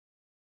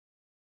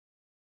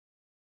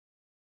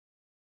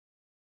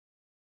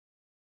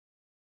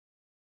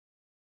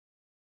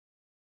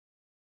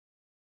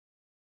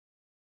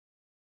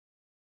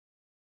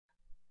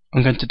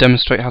I'm going to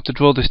demonstrate how to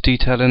draw this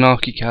detail in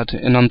ArchiCAD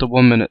in under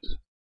 1 minute.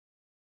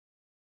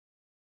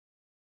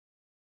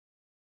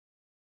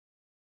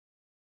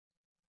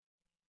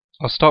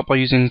 I'll start by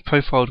using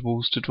profiled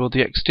walls to draw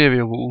the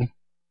exterior wall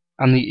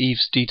and the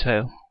eaves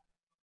detail.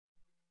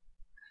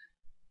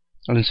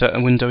 I'll insert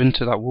a window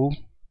into that wall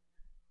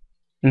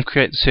and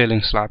create the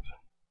ceiling slab,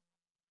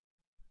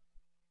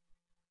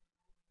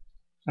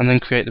 and then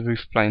create the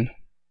roof plane.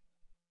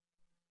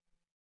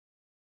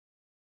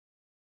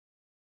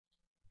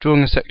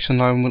 Drawing a section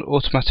line will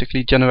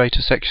automatically generate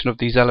a section of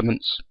these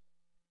elements.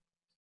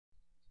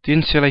 The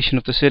insulation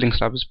of the ceiling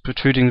slab is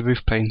protruding the roof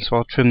plane, so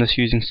I'll trim this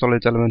using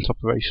solid element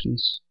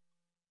operations.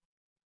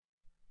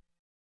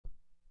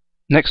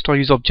 Next I'll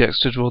use objects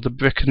to draw the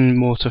brick and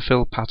mortar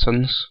fill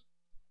patterns,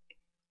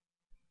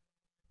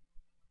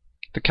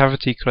 the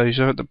cavity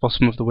closure at the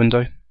bottom of the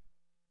window,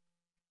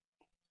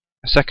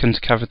 a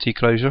second cavity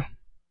closure,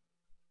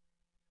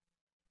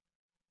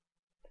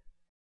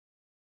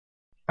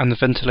 and the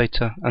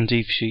ventilator and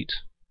eave sheet.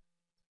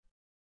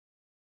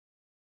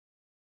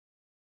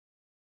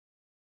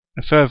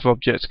 A further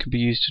object can be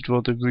used to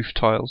draw the roof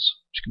tiles,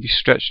 which can be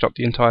stretched up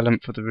the entire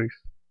length of the roof.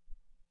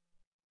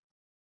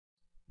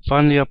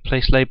 Finally, I'll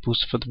place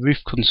labels for the roof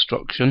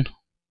construction,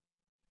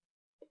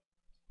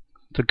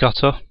 the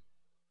gutter,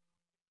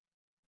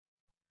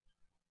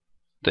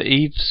 the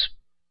eaves,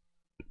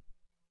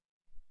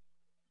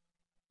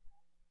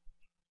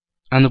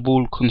 and the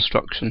wall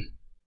construction,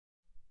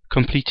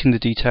 completing the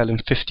detail in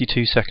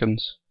 52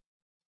 seconds.